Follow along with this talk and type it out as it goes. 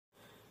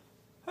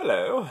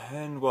Hello,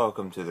 and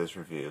welcome to this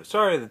review.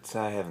 Sorry that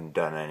I haven't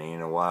done any in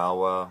a while.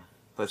 Well,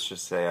 let's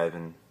just say I've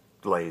been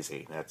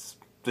lazy. That's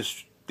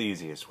just the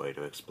easiest way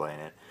to explain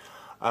it.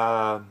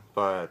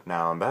 But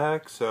now I'm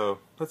back, so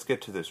let's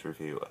get to this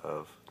review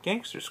of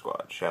Gangster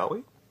Squad, shall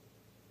we?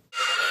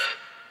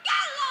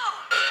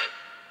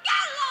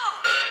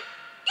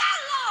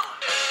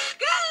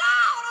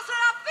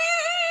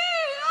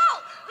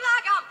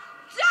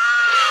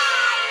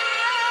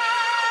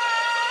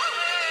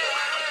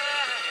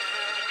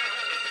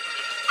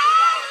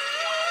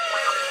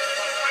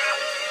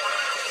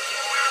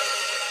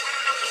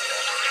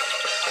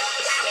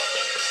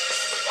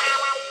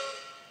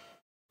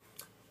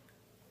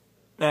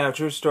 Now,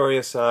 true story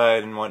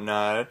aside and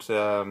whatnot,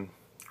 granted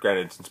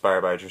it's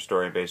inspired by a true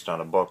story based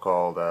on a book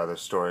called The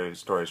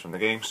Stories from the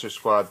Gangster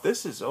Squad.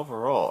 This is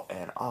overall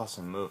an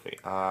awesome movie.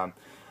 What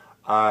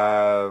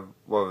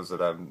was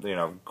it?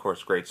 Of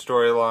course, great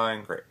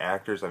storyline, great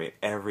actors. I mean,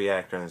 every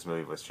actor in this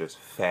movie was just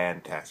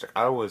fantastic.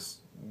 I was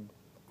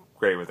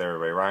great with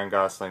everybody. Ryan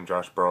Gosling,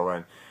 Josh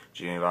Brolin,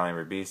 Giovanni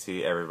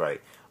Ribisi, everybody.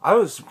 I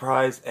was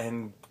surprised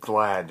and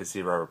glad to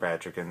see Robert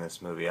Patrick in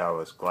this movie. I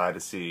was glad to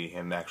see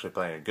him actually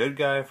playing a good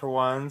guy for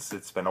once.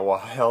 It's been a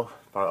while,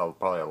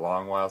 probably a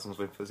long while since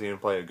we've seen him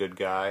play a good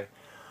guy.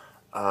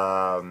 It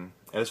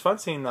was fun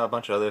seeing a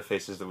bunch of other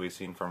faces that we've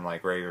seen from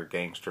like regular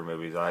gangster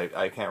movies.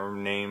 I can't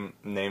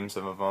name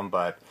some of them,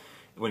 but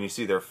when you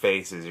see their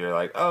faces, you're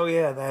like, oh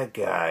yeah, that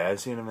guy. I've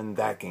seen him in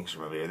that gangster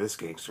movie or this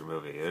gangster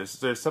movie.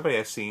 There's somebody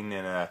I've seen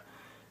in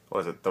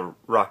what was it, The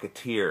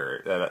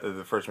Rocketeer,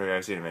 the first movie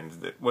I've seen him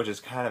in, which is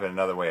kind of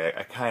another way,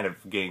 a kind of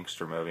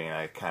gangster movie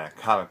and a kind of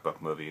comic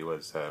book movie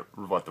was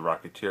what The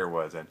Rocketeer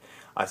was, and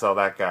I saw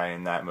that guy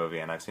in that movie,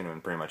 and I've seen him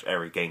in pretty much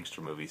every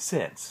gangster movie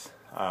since.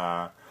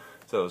 So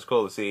it was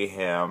cool to see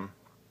him.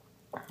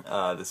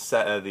 The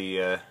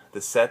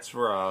sets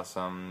were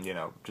awesome,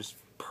 just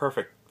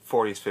perfect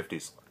 40s,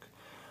 50s look.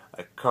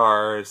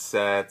 Cars,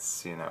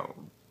 sets,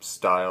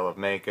 style of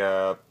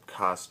makeup,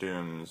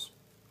 costumes,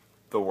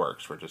 the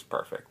works were just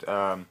perfect.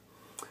 What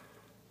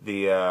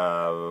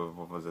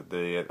was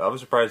it? I was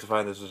surprised to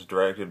find this was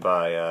directed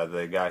by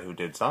the guy who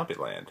did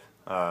Zombieland.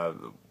 I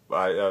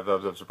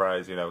was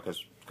surprised,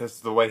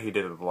 because the way he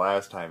did it the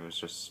last time,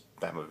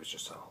 that movie was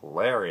just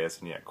hilarious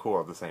and yet cool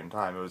at the same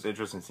time. It was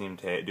interesting to see him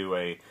do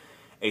a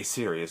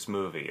serious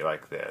movie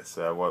like this.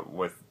 It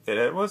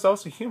was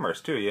also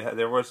humorous too.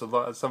 There was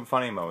some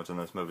funny moments in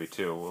this movie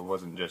too. It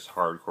wasn't just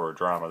hardcore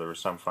drama. There were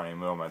some funny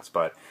moments,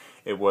 but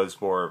it was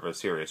more of a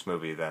serious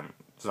movie than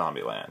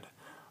Zombieland.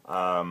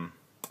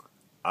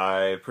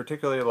 I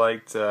particularly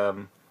liked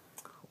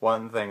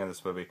one thing in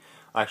this movie.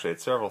 Actually,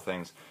 it's several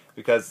things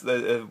because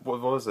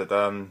what was it?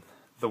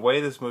 The way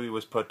this movie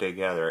was put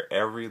together,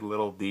 every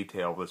little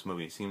detail of this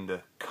movie seemed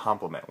to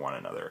complement one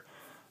another.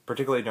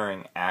 Particularly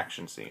during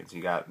action scenes.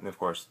 You got, of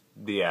course,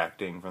 the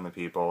acting from the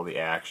people, the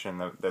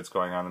action that's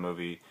going on in the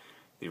movie,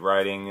 the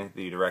writing,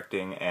 the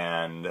directing,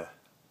 and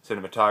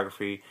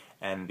cinematography,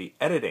 and the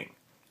editing.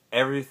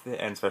 Everything,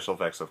 and special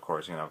effects, of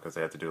course, because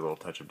they have to do a little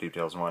touch-up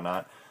details and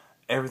whatnot.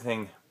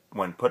 Everything,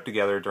 when put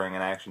together during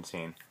an action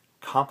scene,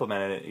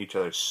 complemented each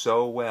other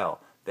so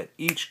well that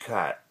each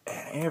cut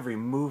and every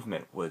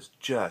movement was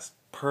just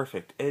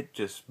perfect. It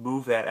just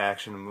moved that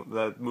action,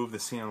 moved the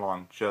scene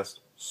along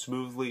just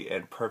smoothly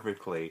and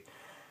perfectly,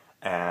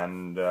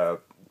 and that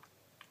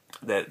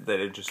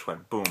it just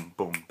went boom,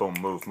 boom, boom,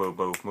 move, move,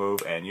 move, move,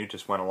 and you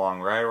just went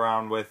along right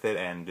around with it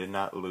and did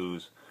not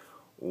lose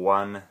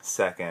 1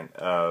 second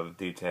of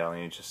detail,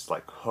 and you just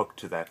like hooked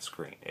to that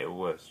screen. It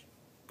was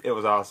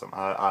awesome.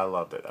 I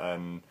loved it,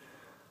 and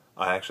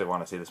I actually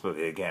want to see this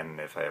movie again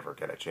if I ever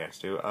get a chance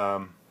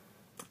to.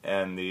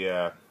 And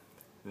the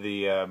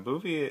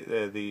movie,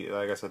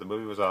 like I said, the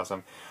movie was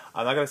awesome.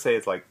 I'm not gonna say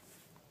it's like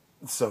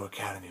so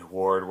Academy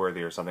Award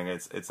worthy or something.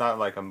 It's not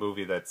like a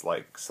movie that's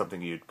like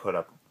something you'd put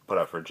up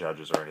for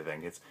judges or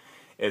anything.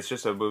 It's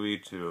just a movie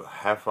to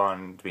have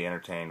fun, to be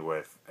entertained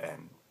with,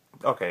 and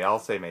okay, I'll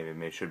say maybe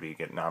it should be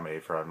getting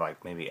nominated for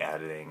like maybe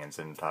editing and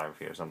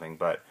cinematography or something,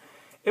 but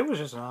it was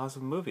just an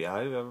awesome movie.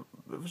 It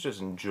was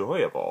just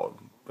enjoyable.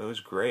 It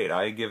was great.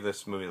 I give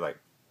this movie like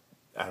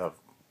I'd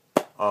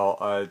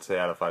say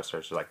out of 5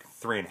 stars, like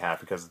 3.5,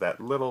 because of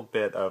that little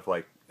bit of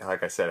like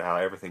I said, how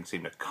everything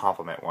seemed to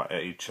complement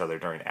each other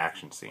during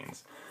action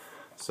scenes.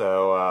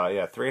 So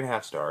yeah,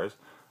 3.5 stars.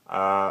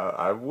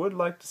 I would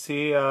like to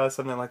see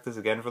something like this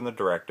again from the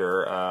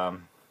director.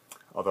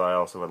 Although I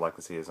also would like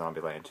to see a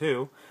Zombieland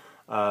 2.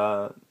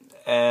 Yeah.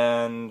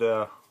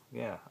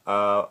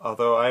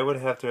 Although I would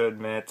have to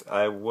admit,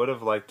 I would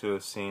have liked to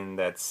have seen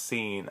that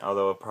scene,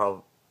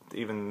 although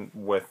even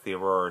with the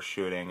Aurora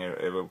shooting,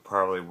 they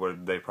probably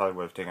would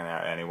have taken it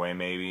out anyway,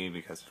 maybe,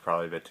 because it's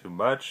probably a bit too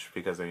much,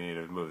 because they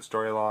needed to move the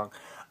story along.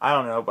 I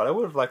don't know, but I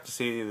would have liked to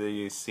see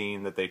the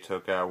scene that they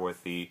took out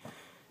with the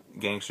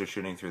gangster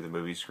shooting through the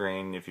movie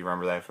screen, if you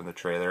remember that from the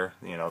trailer.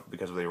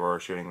 Because of the Aurora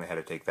shooting, they had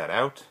to take that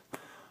out.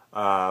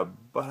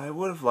 But I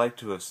would have liked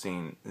to have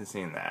seen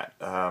that.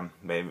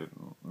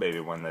 Maybe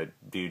when the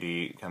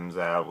DVD comes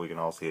out, we can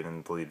all see it in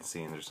the deleted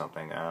scenes or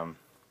something.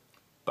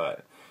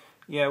 But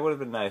Yeah, it would have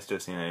been nice to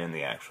have seen it in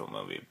the actual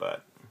movie,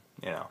 but,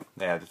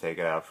 they had to take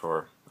it out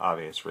for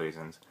obvious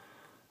reasons.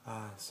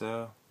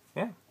 So,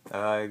 yeah,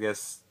 I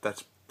guess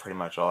that's pretty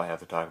much all I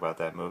have to talk about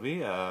that movie.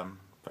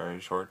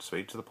 Very short,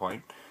 sweet, to the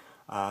point.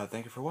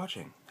 Thank you for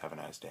watching. Have a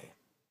nice day.